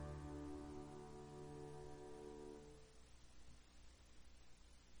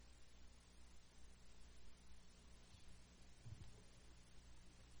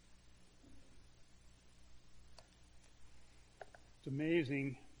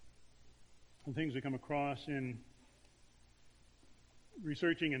amazing the things we come across in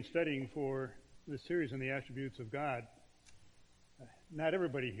researching and studying for this series on the attributes of God. Not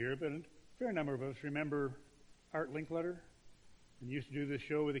everybody here, but a fair number of us remember Art Linkletter. And he used to do this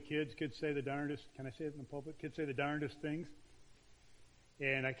show with the kids. Kids say the darndest, can I say it in the pulpit? Kids say the darndest things.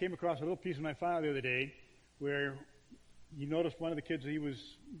 And I came across a little piece in my file the other day where you noticed one of the kids he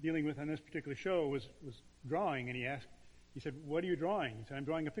was dealing with on this particular show was drawing, and he said, "What are you drawing?" He said, "I'm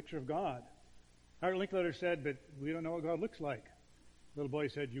drawing a picture of God." Art Linkletter said, "But we don't know what God looks like." The little boy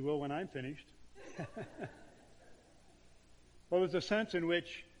said, "You will when I'm finished." Well, there's a sense in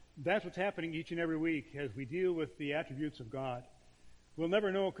which that's what's happening each and every week as we deal with the attributes of God. We'll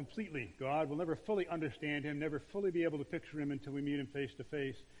never know completely God. We'll never fully understand Him, never fully be able to picture Him until we meet Him face to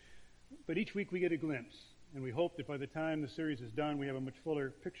face. But each week we get a glimpse, and we hope that by the time the series is done, we have a much fuller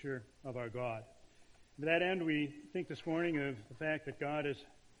picture of our God. To that end, we think this morning of the fact that God is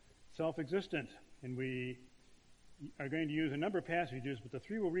self-existent, and we are going to use a number of passages, but the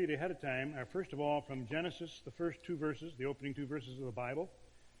three we'll read ahead of time are, first of all, from Genesis, the first two verses, the opening two verses of the Bible.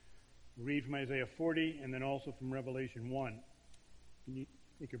 We'll read from Isaiah 40, and then also from Revelation 1. When you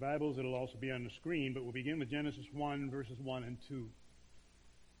take your Bibles, it'll also be on the screen, but we'll begin with Genesis 1, verses 1 and 2.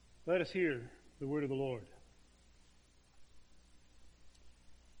 Let us hear the word of the Lord.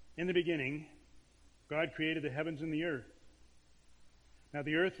 In the beginning, God created the heavens and the earth. Now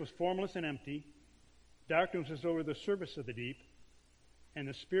the earth was formless and empty. Darkness was over the surface of the deep, and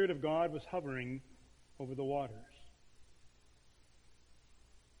the Spirit of God was hovering over the waters.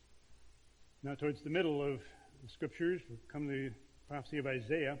 Now towards the middle of the Scriptures, we come to the prophecy of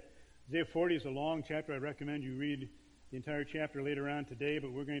Isaiah. Isaiah 40 is a long chapter. I recommend you read the entire chapter later on today,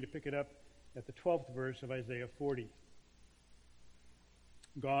 but we're going to pick it up at the 12th verse of Isaiah 40.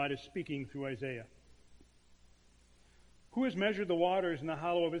 God is speaking through Isaiah. Who has measured the waters in the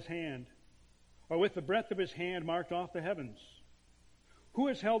hollow of his hand, or with the breadth of his hand marked off the heavens? Who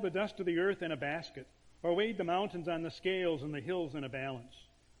has held the dust of the earth in a basket, or weighed the mountains on the scales and the hills in a balance?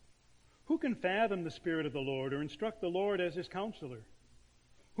 Who can fathom the Spirit of the Lord, or instruct the Lord as his counselor?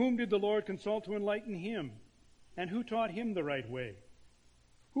 Whom did the Lord consult to enlighten him? And who taught him the right way?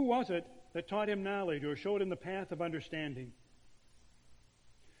 Who was it that taught him knowledge, or showed him the path of understanding?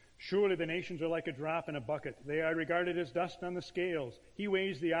 Surely the nations are like a drop in a bucket. They are regarded as dust on the scales. He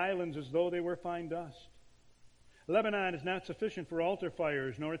weighs the islands as though they were fine dust. Lebanon is not sufficient for altar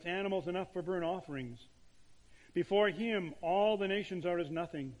fires, nor its animals enough for burnt offerings. Before him all the nations are as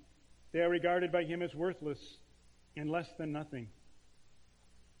nothing. They are regarded by him as worthless and less than nothing.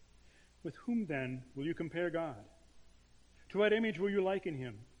 With whom then will you compare God? To what image will you liken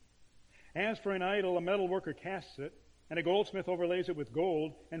him? As for an idol, a metal worker casts it, and a goldsmith overlays it with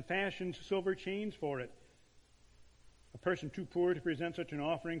gold and fashions silver chains for it. A person too poor to present such an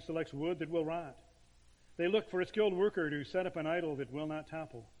offering selects wood that will rot. They look for a skilled worker to set up an idol that will not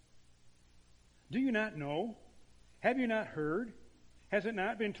topple. Do you not know? Have you not heard? Has it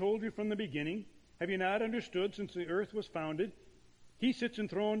not been told you from the beginning? Have you not understood since the earth was founded? He sits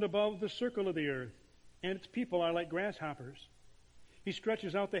enthroned above the circle of the earth, and its people are like grasshoppers. He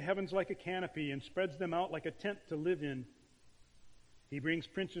stretches out the heavens like a canopy and spreads them out like a tent to live in. He brings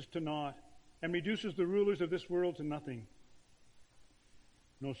princes to naught and reduces the rulers of this world to nothing.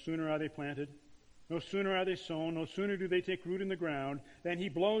 No sooner are they planted, no sooner are they sown, no sooner do they take root in the ground, than he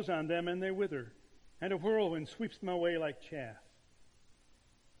blows on them and they wither, and a whirlwind sweeps them away like chaff.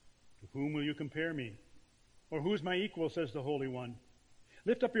 To whom will you compare me? Or who is my equal, says the Holy One?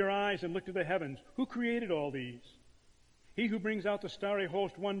 Lift up your eyes and look to the heavens. Who created all these? He who brings out the starry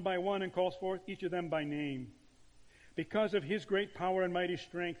host one by one and calls forth each of them by name. Because of his great power and mighty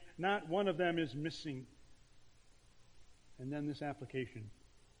strength, not one of them is missing. And then this application.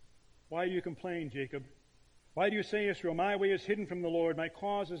 Why do you complain, Jacob? Why do you say, Israel, my way is hidden from the Lord, my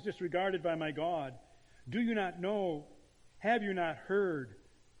cause is disregarded by my God? Do you not know? Have you not heard?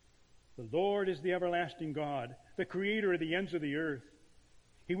 The Lord is the everlasting God, the creator of the ends of the earth.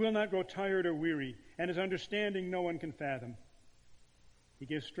 He will not grow tired or weary, and his understanding no one can fathom. He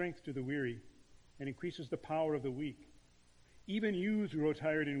gives strength to the weary and increases the power of the weak. Even youths grow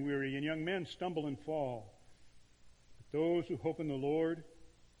tired and weary, and young men stumble and fall. But those who hope in the Lord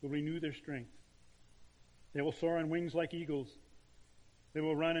will renew their strength. They will soar on wings like eagles. They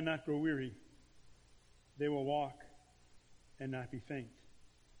will run and not grow weary. They will walk and not be faint.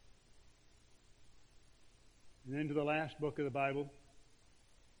 And then to the last book of the Bible,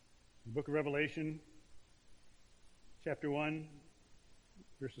 the book of Revelation, chapter 1,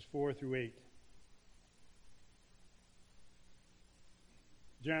 verses 4 through 8.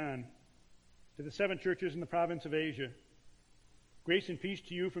 John, to the 7 churches in the province of Asia, Grace and peace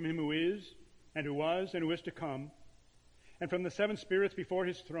to you from him who is, and who was, and who is to come, and from the seven spirits before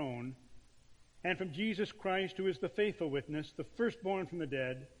his throne, and from Jesus Christ, who is the faithful witness, the firstborn from the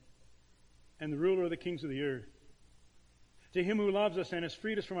dead, and the ruler of the kings of the earth. To him who loves us and has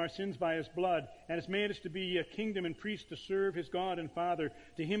freed us from our sins by his blood, and has made us to be a kingdom and priests to serve his God and Father,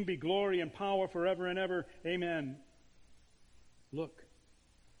 to him be glory and power forever and ever. Amen. Look,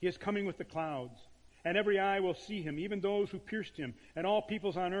 he is coming with the clouds, and every eye will see him, even those who pierced him, and all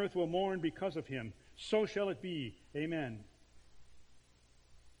peoples on earth will mourn because of him. So shall it be. Amen.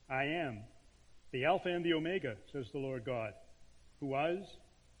 I am the Alpha and the Omega, says the Lord God, who was,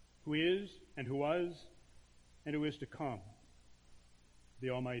 who is, and who was, and who is to come, the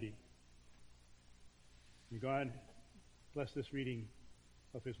Almighty. May God bless this reading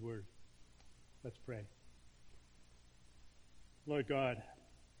of his word. Let's pray. Lord God,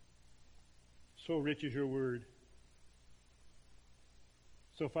 so rich is your word,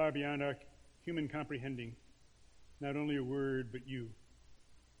 so far beyond our human comprehending, not only your word, but you.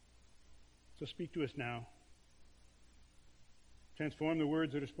 So speak to us now. Transform the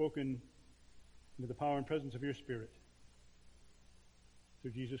words that are spoken into the power and presence of your Spirit.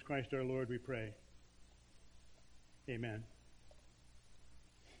 Through Jesus Christ our Lord we pray. Amen.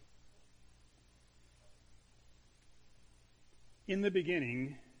 In the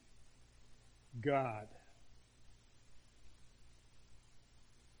beginning, God.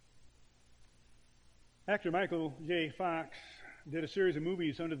 Actor Michael J. Fox did a series of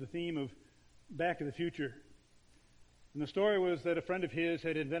movies under the theme of Back to the Future. And the story was that a friend of his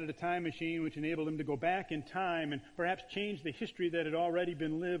had invented a time machine which enabled him to go back in time and perhaps change the history that had already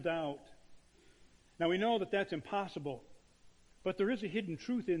been lived out. Now we know that that's impossible, but there is a hidden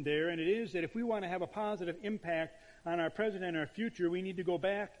truth in there, and it is that if we want to have a positive impact on our present and our future, we need to go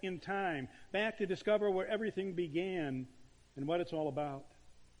back in time, back to discover where everything began and what it's all about.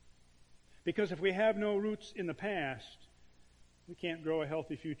 Because if we have no roots in the past, we can't grow a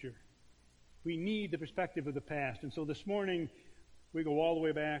healthy future. We need the perspective of the past. And so this morning, we go all the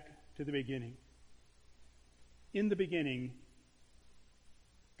way back to the beginning. In the beginning,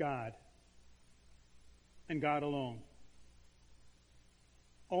 God. And God alone.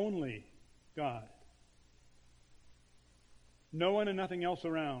 Only God. No one and nothing else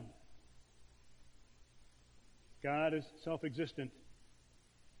around. God is self-existent.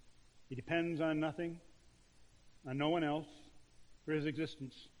 He depends on nothing, on no one else, for his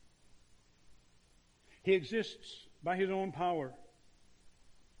existence. He exists by his own power.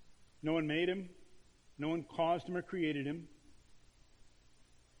 No one made him. No one caused him or created him.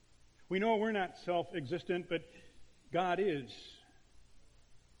 We know we're not self-existent, but God is.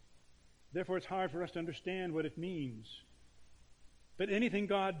 Therefore, it's hard for us to understand what it means. But anything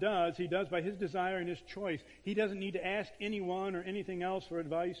God does, he does by his desire and his choice. He doesn't need to ask anyone or anything else for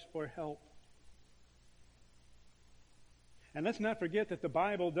advice or help. And let's not forget that the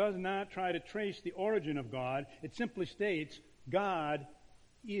Bible does not try to trace the origin of God. It simply states, God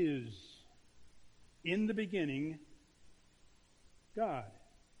is. In the beginning, God.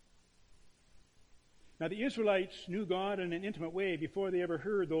 Now, the Israelites knew God in an intimate way before they ever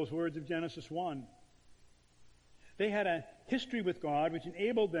heard those words of Genesis 1. They had a history with God which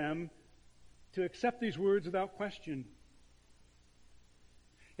enabled them to accept these words without question.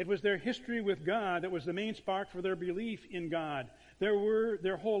 It was their history with God that was the main spark for their belief in God.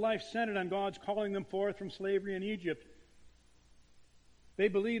 Their whole life centered on God's calling them forth from slavery in Egypt. They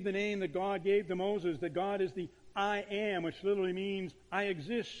believed the name that God gave to Moses, that God is the I am, which literally means I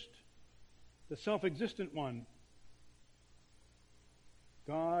exist, the self-existent one.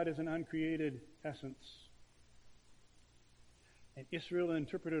 God is an uncreated essence. And Israel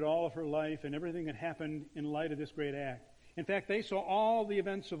interpreted all of her life and everything that happened in light of this great act. In fact, they saw all the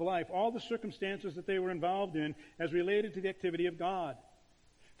events of life, all the circumstances that they were involved in as related to the activity of God.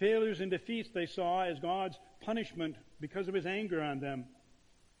 Failures and defeats they saw as God's punishment because of his anger on them.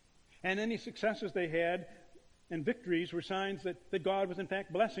 And any successes they had and victories were signs that God was in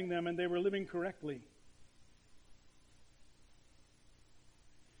fact blessing them and they were living correctly.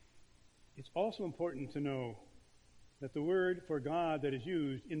 It's also important to know that the word for God that is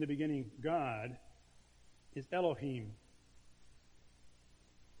used in the beginning, God, is Elohim.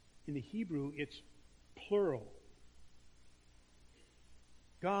 In the Hebrew, it's plural.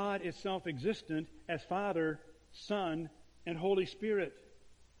 God is self-existent as Father, Son, and Holy Spirit.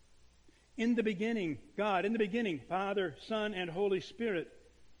 In the beginning, God, in the beginning, Father, Son, and Holy Spirit.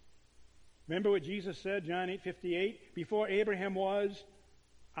 Remember what Jesus said, John 8:58? Before Abraham was,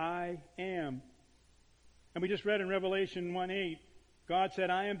 I am. And we just read in Revelation 1:8 God said,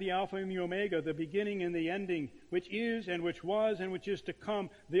 I am the Alpha and the Omega, the beginning and the ending, which is and which was and which is to come,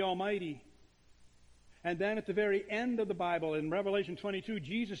 the Almighty. And then at the very end of the Bible, in Revelation 22,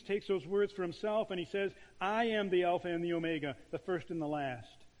 Jesus takes those words for himself and he says, I am the Alpha and the Omega, the first and the last,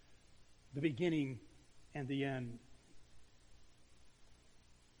 the beginning and the end.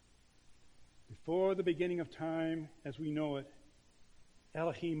 Before the beginning of time as we know it,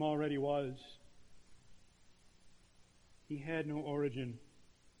 Elohim already was. He had no origin.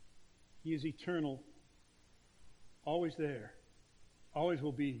 He is eternal, always there, always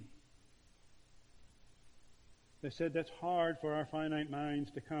will be. They said that's hard for our finite minds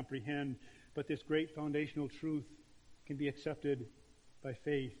to comprehend, but this great foundational truth can be accepted by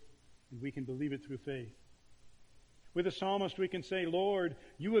faith, and we can believe it through faith. With the psalmist, we can say, Lord,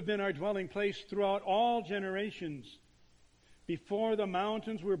 you have been our dwelling place throughout all generations. Before the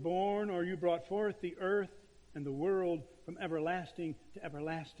mountains were born, or you brought forth the earth and the world, from everlasting to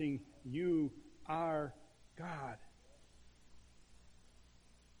everlasting, you are God.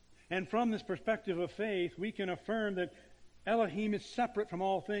 And from this perspective of faith, we can affirm that Elohim is separate from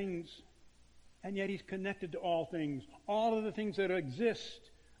all things, and yet he's connected to all things. All of the things that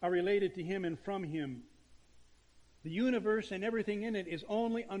exist are related to him and from him. The universe and everything in it is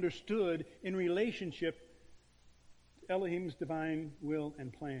only understood in relationship to Elohim's divine will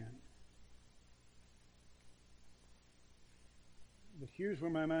and plan. But here's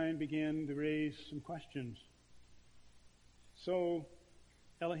where my mind began to raise some questions. So,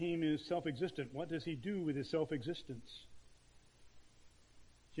 Elohim is self-existent. What does he do with his self-existence?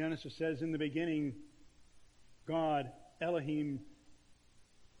 Genesis says, in the beginning, God, Elohim,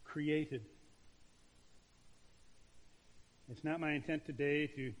 created. It's not my intent today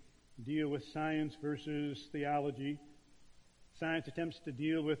to deal with science versus theology. Science attempts to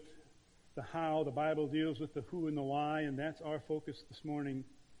deal with the how, the Bible deals with the who and the why, and that's our focus this morning.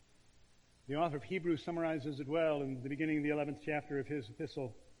 The author of Hebrews summarizes it well in the beginning of the 11th chapter of his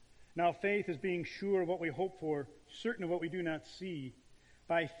epistle. Now faith is being sure of what we hope for, certain of what we do not see.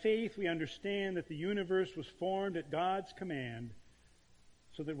 By faith we understand that the universe was formed at God's command,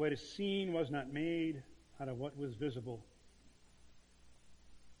 so that what is seen was not made out of what was visible.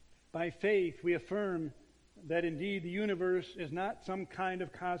 By faith we affirm that indeed the universe is not some kind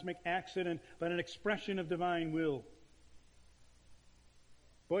of cosmic accident, but an expression of divine will.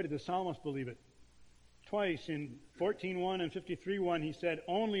 Boy, did the psalmist believe it. Twice in 14:1 and 53:1 he said,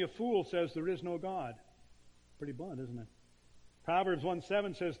 only a fool says there is no God. Pretty blunt, isn't it? Proverbs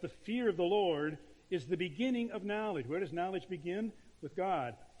 1:7 says, the fear of the Lord is the beginning of knowledge. Where does knowledge begin? With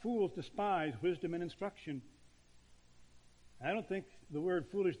God. Fools despise wisdom and instruction. I don't think the word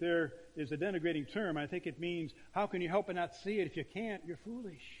foolish there is a denigrating term. I think it means, how can you help but not see it? If you can't, you're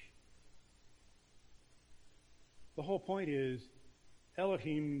foolish. The whole point is,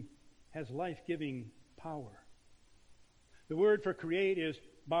 Elohim has life-giving power. The word for create is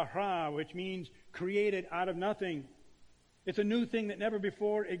bara, which means created out of nothing. It's a new thing that never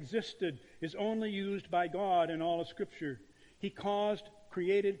before existed, is only used by God in all of Scripture. He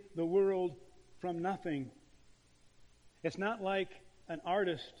created the world from nothing. It's not like an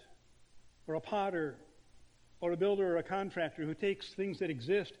artist or a potter or a builder or a contractor who takes things that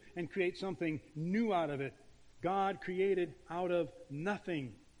exist and creates something new out of it. God created out of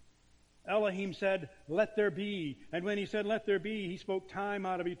nothing. Elohim said, let there be. And when he said, let there be, he spoke time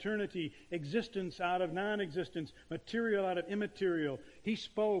out of eternity, existence out of non-existence, material out of immaterial. He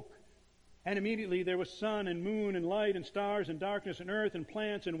spoke, and immediately there was sun and moon and light and stars and darkness and earth and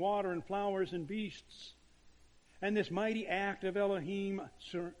plants and water and flowers and beasts. And this mighty act of Elohim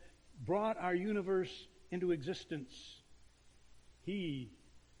brought our universe into existence. He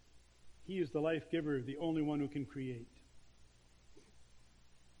is the life giver, the only one who can create.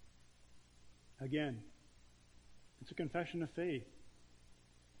 Again, it's a confession of faith.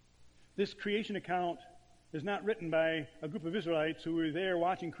 This creation account is not written by a group of Israelites who were there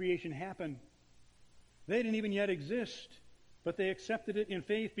watching creation happen. They didn't even yet exist, but they accepted it in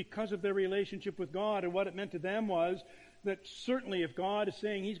faith because of their relationship with God. And what it meant to them was that certainly if God is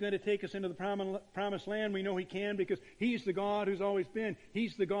saying He's going to take us into the promised land, we know He can, because He's the God who's always been.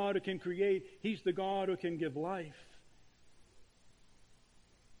 He's the God who can create. He's the God who can give life.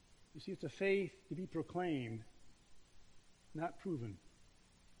 You see, it's a faith to be proclaimed, not proven.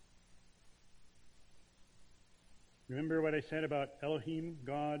 Remember what I said about Elohim,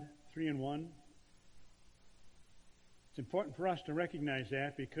 God, 3 in 1? It's important for us to recognize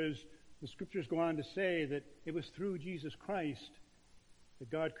that, because the Scriptures go on to say that it was through Jesus Christ that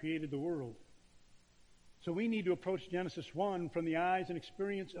God created the world. So we need to approach Genesis 1 from the eyes and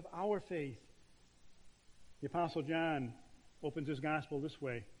experience of our faith. The Apostle John opens his gospel this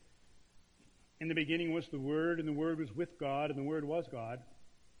way. In the beginning was the Word, and the Word was with God, and the Word was God.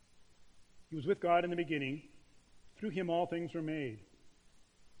 He was with God in the beginning. Through him all things were made.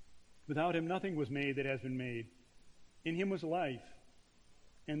 Without him nothing was made that has been made. In him was life,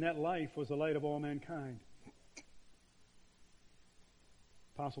 and that life was the light of all mankind.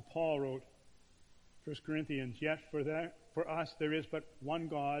 Apostle Paul wrote, 1 Corinthians, yet for us there is but one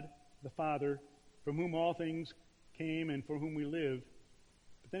God, the Father, from whom all things came and for whom we live.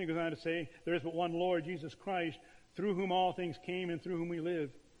 But then he goes on to say, there is but one Lord, Jesus Christ, through whom all things came and through whom we live.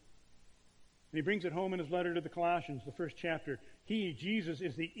 And he brings it home in his letter to the Colossians, the first chapter. He, Jesus,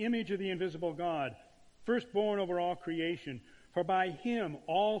 is the image of the invisible God, firstborn over all creation. For by him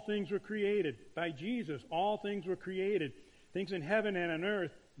all things were created. By Jesus all things were created. Things in heaven and on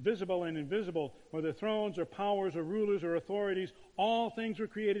earth, visible and invisible, whether thrones or powers or rulers or authorities, all things were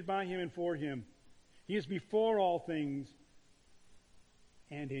created by him and for him. He is before all things,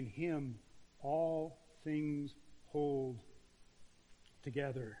 and in him all things hold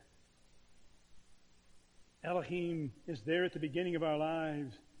together. Elohim is there at the beginning of our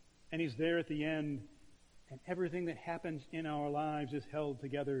lives, and he's there at the end, and everything that happens in our lives is held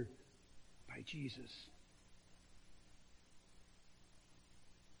together by Jesus.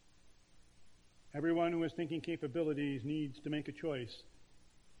 Everyone who has thinking capabilities needs to make a choice.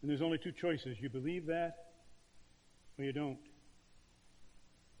 And there's only two choices. You believe that, or you don't.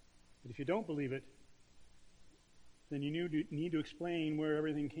 But if you don't believe it, then you need to explain where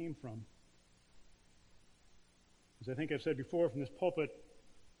everything came from. As I think I've said before from this pulpit,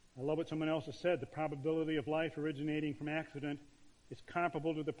 I love what someone else has said. The probability of life originating from accident is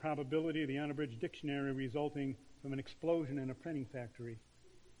comparable to the probability of the unabridged dictionary resulting from an explosion in a printing factory.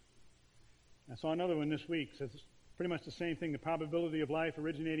 I saw another one this week. It says pretty much the same thing. The probability of life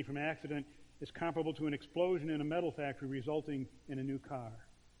originating from accident is comparable to an explosion in a metal factory resulting in a new car.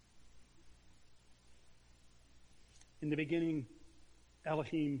 In the beginning,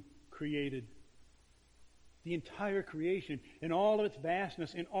 Elohim created. The entire creation, in all of its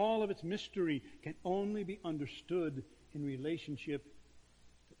vastness, in all of its mystery, can only be understood in relationship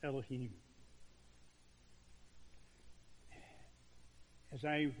to Elohim. As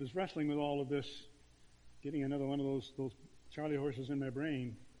I was wrestling with all of this, getting another one of those Charlie horses in my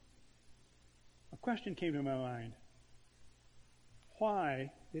brain, a question came to my mind. Why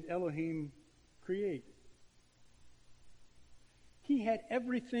did Elohim create? He had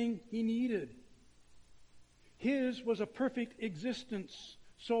everything he needed. His was a perfect existence.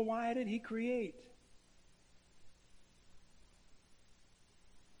 So why did he create?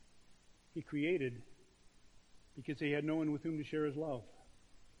 He created because he had no one with whom to share his love.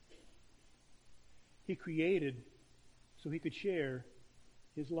 He created so he could share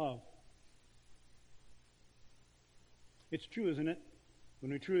his love. It's true, isn't it?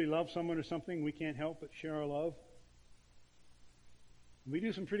 When we truly love someone or something, we can't help but share our love. We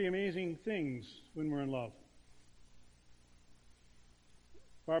do some pretty amazing things when we're in love.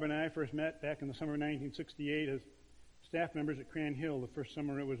 Barb and I first met back in the summer of 1968 as staff members at Cran Hill, the first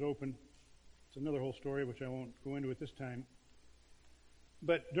summer it was open. It's another whole story which I won't go into at this time.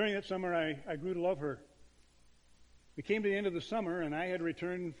 But during that summer, I grew to love her. We came to the end of the summer, and I had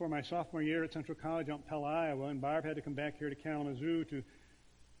returned for my sophomore year at Central College out in Pella, Iowa, and Barb had to come back here to Kalamazoo to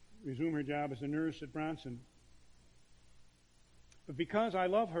resume her job as a nurse at Bronson. But because I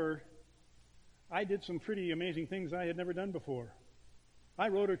love her, I did some pretty amazing things I had never done before. I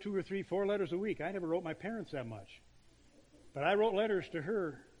wrote her 2 or 3, 4 letters a week. I never wrote my parents that much. But I wrote letters to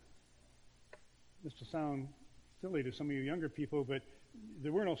her. This will sound silly to some of you younger people, but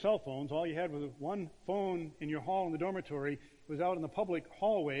there were no cell phones. All you had was one phone in your hall in the dormitory. It was out in the public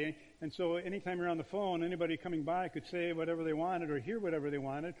hallway, and so anytime you're on the phone, anybody coming by could say whatever they wanted or hear whatever they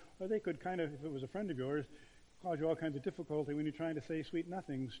wanted, or they could kind of, if it was a friend of yours, cause you all kinds of difficulty when you're trying to say sweet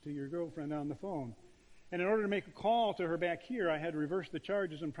nothings to your girlfriend on the phone. And in order to make a call to her back here, I had to reverse the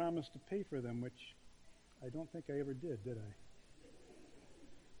charges and promise to pay for them, which I don't think I ever did I?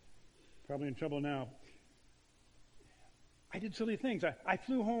 Probably in trouble now. I did silly things. I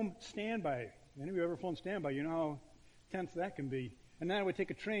flew home standby. Any of you ever flown standby? You know how tense that can be. And then I would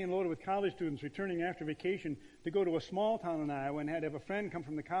take a train loaded with college students returning after vacation to go to a small town in Iowa and had to have a friend come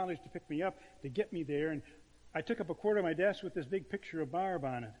from the college to pick me up to get me there. And I took up a corner of my desk with this big picture of Barb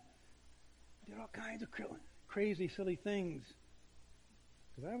on it. I did all kinds of crazy, silly things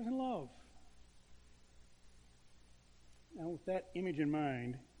because I was in love. Now, with that image in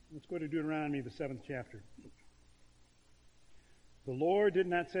mind, let's go to Deuteronomy, the 7th chapter. The Lord did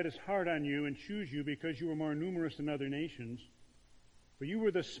not set his heart on you and choose you because you were more numerous than other nations, for you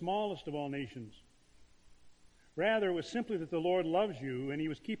were the smallest of all nations. Rather, it was simply that the Lord loves you, and he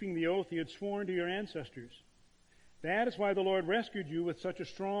was keeping the oath he had sworn to your ancestors. That is why the Lord rescued you with such a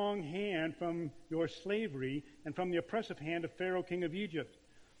strong hand from your slavery and from the oppressive hand of Pharaoh, king of Egypt.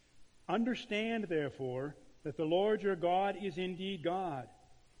 Understand, therefore, that the Lord your God is indeed God.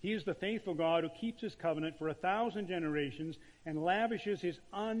 He is the faithful God who keeps his covenant for 1,000 generations and lavishes his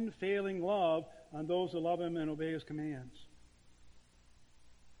unfailing love on those who love him and obey his commands.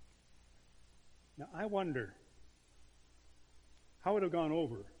 Now, I wonder how it would have gone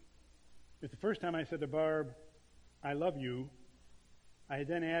over if the first time I said to Barb, I love you, I had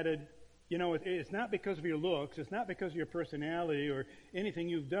then added, it's not because of your looks, it's not because of your personality or anything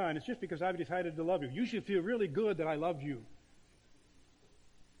you've done, it's just because I've decided to love you. You should feel really good that I love you.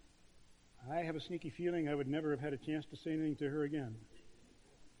 I have a sneaky feeling I would never have had a chance to say anything to her again.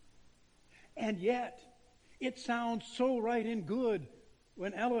 And yet, it sounds so right and good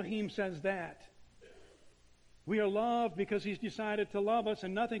when Elohim says that. We are loved because he's decided to love us,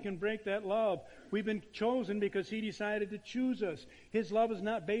 and nothing can break that love. We've been chosen because he decided to choose us. His love is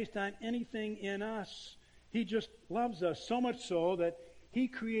not based on anything in us. He just loves us, so much so that he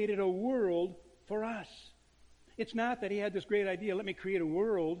created a world for us. It's not that he had this great idea, let me create a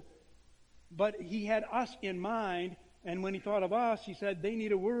world, but he had us in mind, and when he thought of us, he said they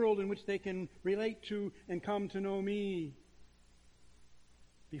need a world in which they can relate to and come to know me.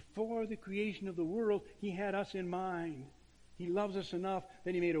 Before the creation of the world, he had us in mind. He loves us enough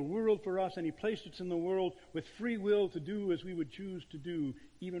that he made a world for us, and he placed us in the world with free will to do as we would choose to do,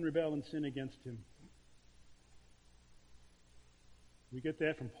 even rebel and sin against him. We get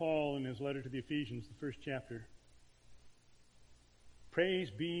that from Paul in his letter to the Ephesians, the first chapter.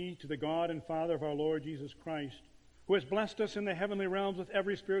 Praise be to the God and Father of our Lord Jesus Christ, who has blessed us in the heavenly realms with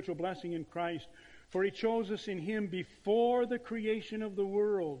every spiritual blessing in Christ. For he chose us in him before the creation of the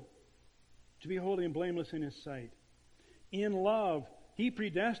world to be holy and blameless in his sight. In love, he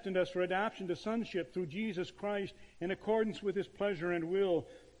predestined us for adoption to sonship through Jesus Christ in accordance with his pleasure and will,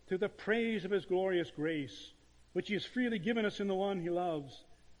 to the praise of his glorious grace, which he has freely given us in the one he loves.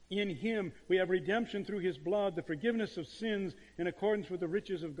 In him we have redemption through his blood, the forgiveness of sins in accordance with the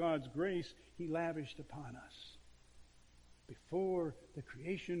riches of God's grace he lavished upon us before the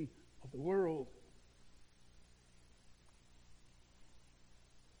creation of the world.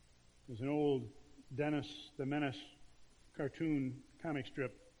 There's an old Dennis the Menace cartoon comic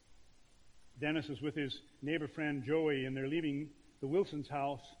strip. Dennis is with his neighbor friend Joey, and they're leaving the Wilson's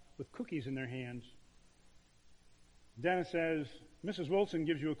house with cookies in their hands. Dennis says, Mrs. Wilson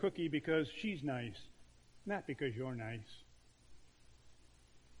gives you a cookie because she's nice, not because you're nice.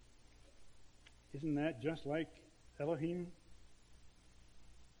 Isn't that just like Elohim?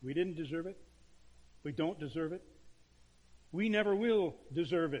 We didn't deserve it. We don't deserve it. We never will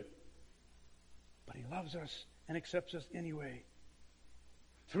deserve it. But he loves us and accepts us anyway.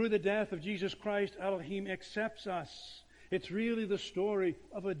 Through the death of Jesus Christ, Elohim accepts us. It's really the story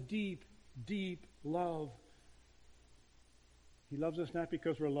of a deep, deep love. He loves us not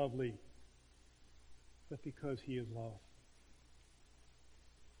because we're lovely, but because he is love.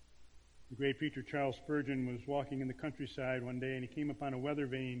 The great preacher Charles Spurgeon was walking in the countryside one day, and he came upon a weather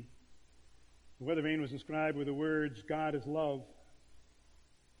vane. The weather vane was inscribed with the words, God is love.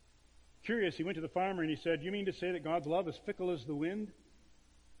 Curious, he went to the farmer and he said, you mean to say that God's love is fickle as the wind?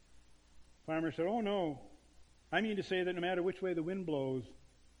 The farmer said, oh no. I mean to say that no matter which way the wind blows,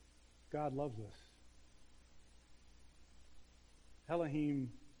 God loves us.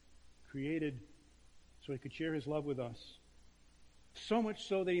 Elohim created so he could share his love with us. So much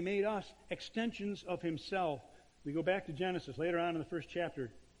so that he made us extensions of himself. We go back to Genesis, later on in the first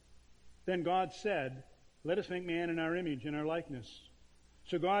chapter. Then God said, let us make man in our image, in our likeness.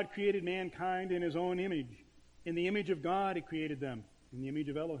 So God created mankind in his own image. In the image of God he created them, in the image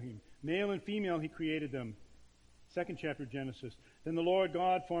of Elohim. Male and female he created them. Second chapter of Genesis. Then the Lord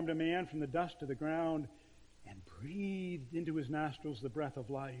God formed a man from the dust of the ground and breathed into his nostrils the breath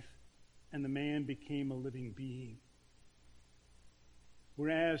of life, and the man became a living being.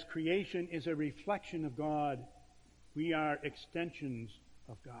 Whereas creation is a reflection of God, we are extensions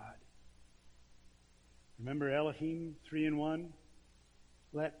of God. Remember Elohim, 3 in 1?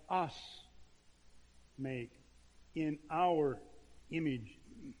 Let us make in our image.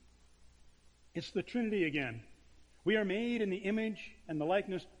 It's the Trinity again. We are made in the image and the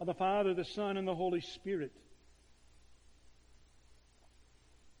likeness of the Father, the Son, and the Holy Spirit.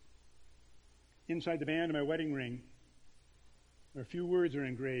 Inside the band of my wedding ring, a few words are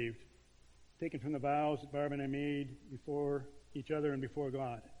engraved, taken from the vows that Barb and I made before each other and before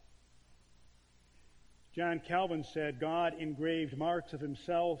God. John Calvin said, God engraved marks of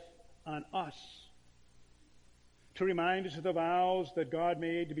himself on us to remind us of the vows that God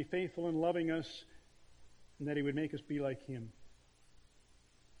made to be faithful in loving us and that He would make us be like Him.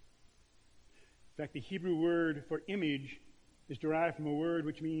 In fact, the Hebrew word for image is derived from a word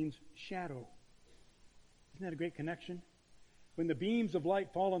which means shadow. Isn't that a great connection? When the beams of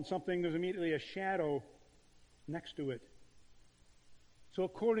light fall on something, there's immediately a shadow next to it. So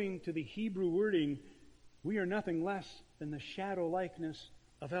according to the Hebrew wording, we are nothing less than the shadow likeness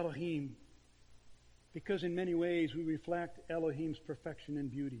of Elohim, because in many ways we reflect Elohim's perfection and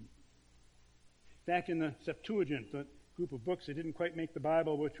beauty. In fact, in the Septuagint, the group of books that didn't quite make the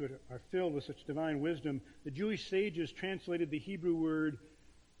Bible, which are filled with such divine wisdom, the Jewish sages translated the Hebrew word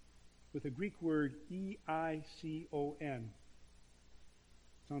with a Greek word, E-I-C-O-N.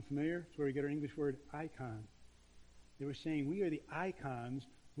 Sound familiar? That's where we get our English word icon. They were saying, we are the icons,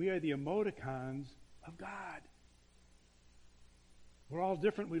 we are the emoticons of God. We're all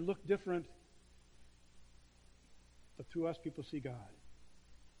different, we look different, but through us people see God.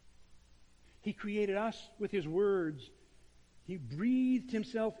 He created us with His words. He breathed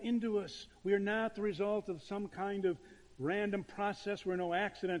Himself into us. We are not the result of some kind of random process. We're no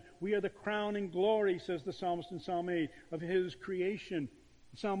accident. We are the crowning glory, says the psalmist in Psalm 8, of His creation.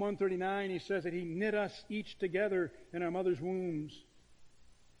 In Psalm 139, he says that He knit us each together in our mother's wombs.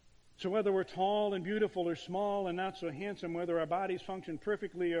 So whether we're tall and beautiful or small and not so handsome, whether our bodies function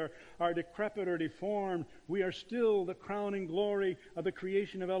perfectly or are decrepit or deformed, we are still the crowning glory of the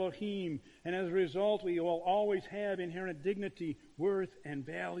creation of Elohim. And as a result, we will always have inherent dignity, worth, and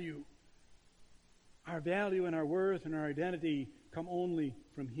value. Our value and our worth and our identity come only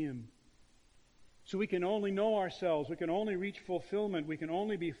from Him. So we can only know ourselves, we can only reach fulfillment, we can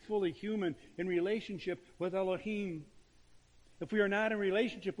only be fully human in relationship with Elohim. If we are not in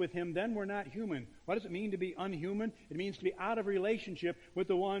relationship with Him, then we're not human. What does it mean to be unhuman? It means to be out of relationship with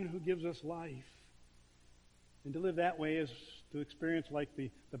the one who gives us life. And to live that way is to experience like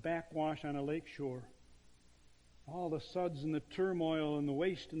the backwash on a lake shore. All the suds and the turmoil and the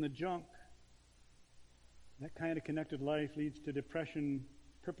waste and the junk. That kind of connected life leads to depression,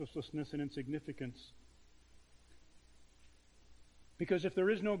 purposelessness, and insignificance. Because if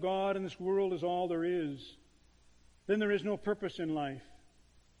there is no God and this world is all there is, then there is no purpose in life.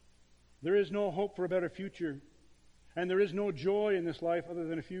 There is no hope for a better future. And there is no joy in this life other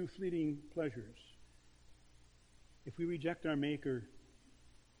than a few fleeting pleasures. If we reject our Maker,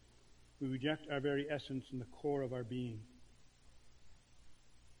 we reject our very essence and the core of our being.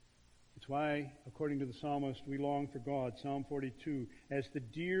 It's why, according to the psalmist, we long for God. Psalm 42, as the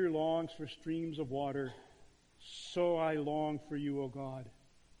deer longs for streams of water, so I long for you, O God.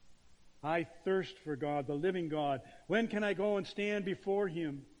 I thirst for God, the living God. When can I go and stand before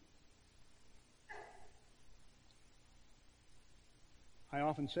Him? I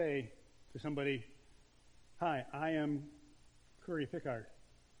often say to somebody, hi, I am Curry Pickard.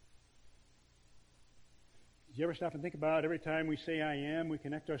 Did you ever stop and think about every time we say I am, we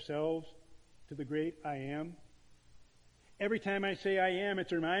connect ourselves to the great I am? Every time I say I am,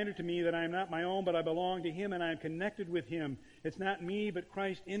 it's a reminder to me that I am not my own, but I belong to Him and I am connected with Him. It's not me, but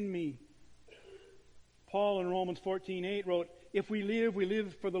Christ in me. Paul in Romans 14:8 wrote, if we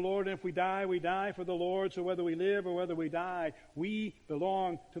live for the Lord, and if we die for the Lord. So whether we live or whether we die, we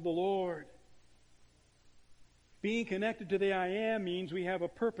belong to the Lord. Being connected to the I am means we have a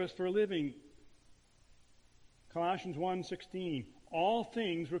purpose for living. Colossians 1:16, all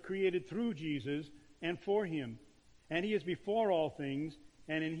things were created through Jesus and for Him. And He is before all things,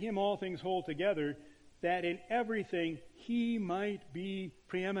 and in Him all things hold together, that in everything He might be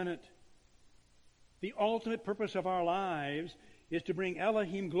preeminent. The ultimate purpose of our lives is to bring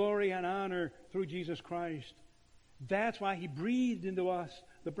Elohim glory and honor through Jesus Christ. That's why He breathed into us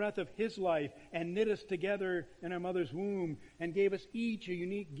the breath of His life and knit us together in our mother's womb and gave us each a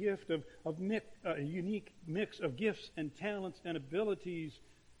unique gift a unique mix of gifts and talents and abilities.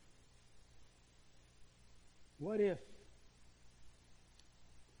 What if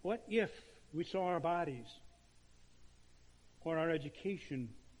we saw our bodies or our education,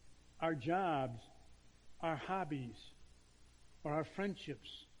 our jobs, our hobbies, or our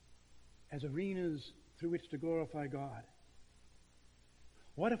friendships as arenas through which to glorify God?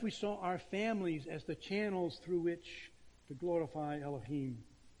 What if we saw our families as the channels through which to glorify Elohim?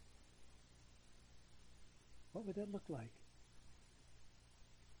 What would that look like?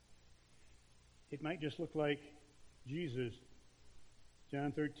 It might just look like Jesus.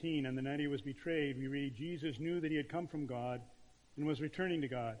 John 13, on the night He was betrayed, we read, Jesus knew that He had come from God and was returning to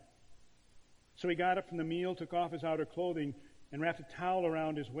God. So He got up from the meal, took off His outer clothing, and wrapped a towel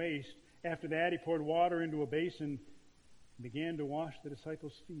around His waist. After that, He poured water into a basin and began to wash the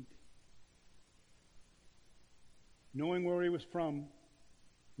disciples' feet. knowing where he was from,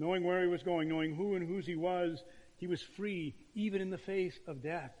 knowing where he was going, knowing who and whose he was free, even in the face of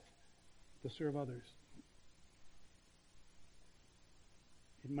death, to serve others.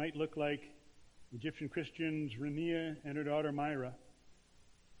 It might look like Egyptian Christians Rania and her daughter Myra,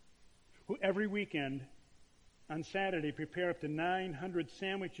 who every weekend on Saturday prepare up to 900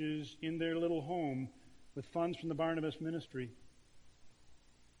 sandwiches in their little home with funds from the Barnabas Ministry.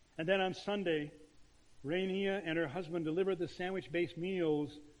 And then on Sunday, Rania and her husband deliver the sandwich-based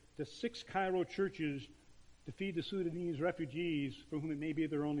meals to 6 Cairo churches to feed the Sudanese refugees for whom it may be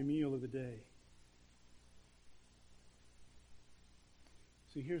their only meal of the day.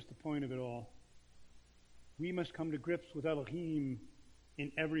 See, here's the point of it all. We must come to grips with Elohim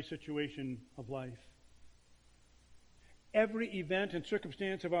in every situation of life. Every event and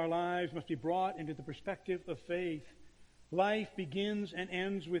circumstance of our lives must be brought into the perspective of faith. Life begins and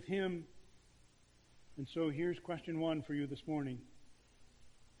ends with Him. And so here's question 1 for you this morning.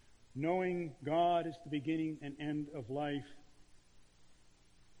 Knowing God is the beginning and end of life,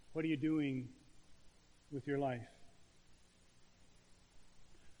 what are you doing with your life?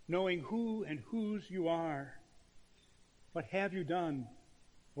 Knowing who and whose you are, what have you done?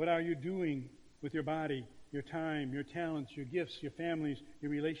 What are you doing with your body, your time, your talents, your gifts, your families,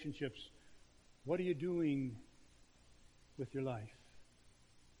 your relationships? What are you doing with your life?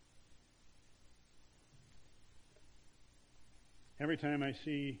 Every time I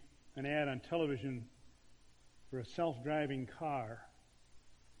see an ad on television for a self-driving car,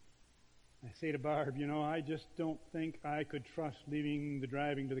 I say to Barb, I just don't think I could trust leaving the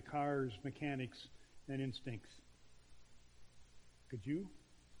driving to the car's mechanics and instincts. Could you?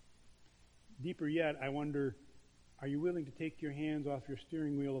 Deeper yet, I wonder, are you willing to take your hands off your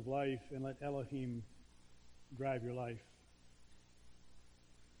steering wheel of life and let Elohim drive your life?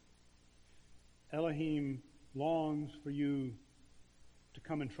 Elohim longs for you to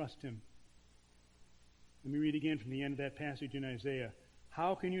come and trust Him. Let me read again from the end of that passage in Isaiah.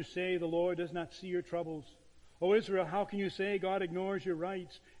 How can you say the Lord does not see your troubles? O Israel, how can you say God ignores your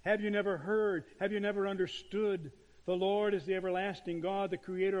rights? Have you never heard? Have you never understood? The Lord is the everlasting God, the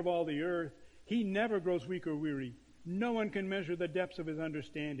creator of all the earth. He never grows weak or weary. No one can measure the depths of His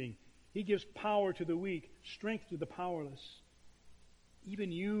understanding. He gives power to the weak, strength to the powerless.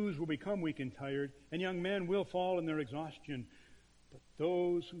 Even youths will become weak and tired, and young men will fall in their exhaustion. But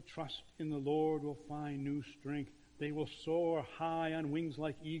those who trust in the Lord will find new strength. They will soar high on wings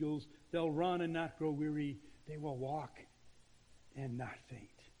like eagles. They'll run and not grow weary. They will walk and not faint.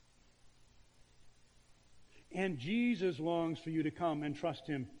 And Jesus longs for you to come and trust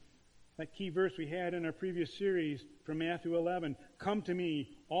Him. That key verse we had in our previous series from Matthew 11. Come to me,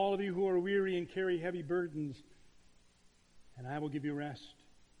 all of you who are weary and carry heavy burdens, and I will give you rest.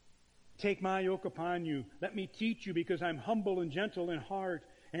 Take my yoke upon you. Let me teach you, because I'm humble and gentle in heart,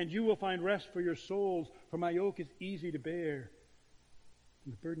 and you will find rest for your souls, for my yoke is easy to bear,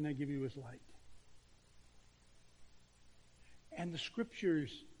 and the burden I give you is light. And the Scriptures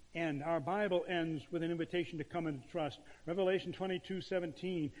end. Our Bible ends with an invitation to come and trust. Revelation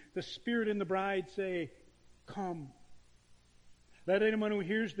 22:17. The Spirit and the bride say, come. Let anyone who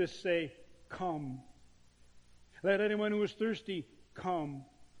hears this say, come. Let anyone who is thirsty come.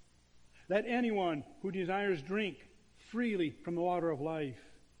 Let anyone who desires drink freely from the water of life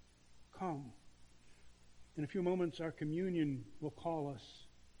come. In a few moments, our communion will call us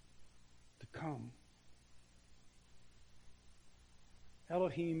to come.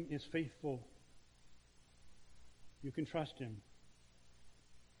 Elohim is faithful. You can trust Him.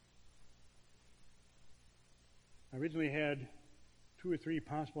 I originally had 2 or 3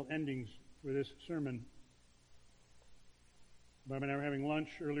 possible endings for this sermon. Bob and I were having lunch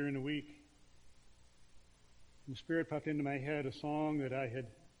earlier in the week, and the Spirit popped into my head a song that I had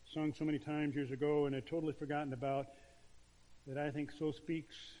sung so many times years ago and had totally forgotten about, that I think so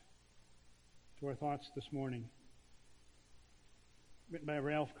speaks to our thoughts this morning. Written by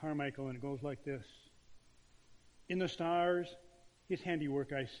Ralph Carmichael, and it goes like this. In the stars, His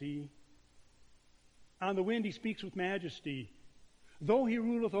handiwork I see. On the wind He speaks with majesty. Though He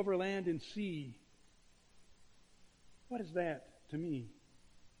ruleth over land and sea. What is that to me?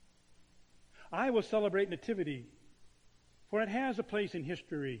 I will celebrate Nativity, for it has a place in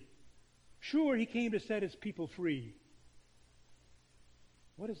history. Sure, He came to set His people free.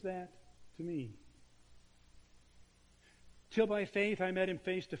 What is that to me? Till by faith I met Him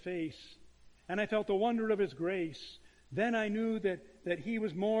face to face, and I felt the wonder of His grace. Then I knew that He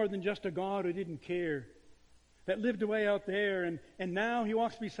was more than just a God who didn't care, that lived away out there, and now He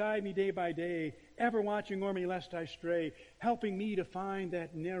walks beside me day by day, ever watching o'er me lest I stray, helping me to find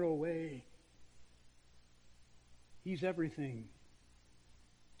that narrow way. He's everything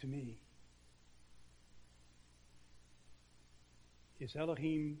to me. Is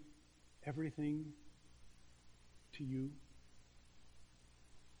Elohim everything to you?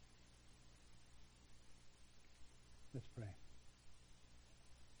 Let's pray.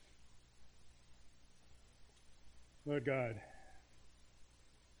 Lord God,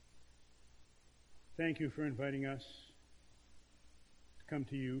 thank you for inviting us to come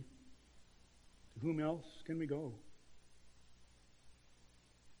to you. To whom else can we go?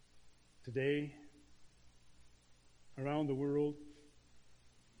 Today, around the world,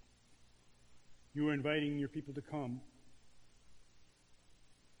 you are inviting your people to come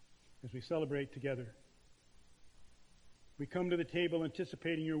as we celebrate together. We come to the table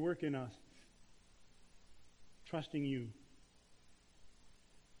anticipating your work in us, trusting you,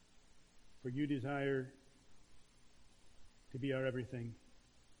 for you desire to be our everything.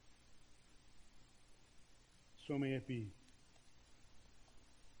 So may it be,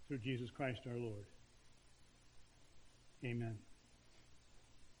 through Jesus Christ our Lord. Amen.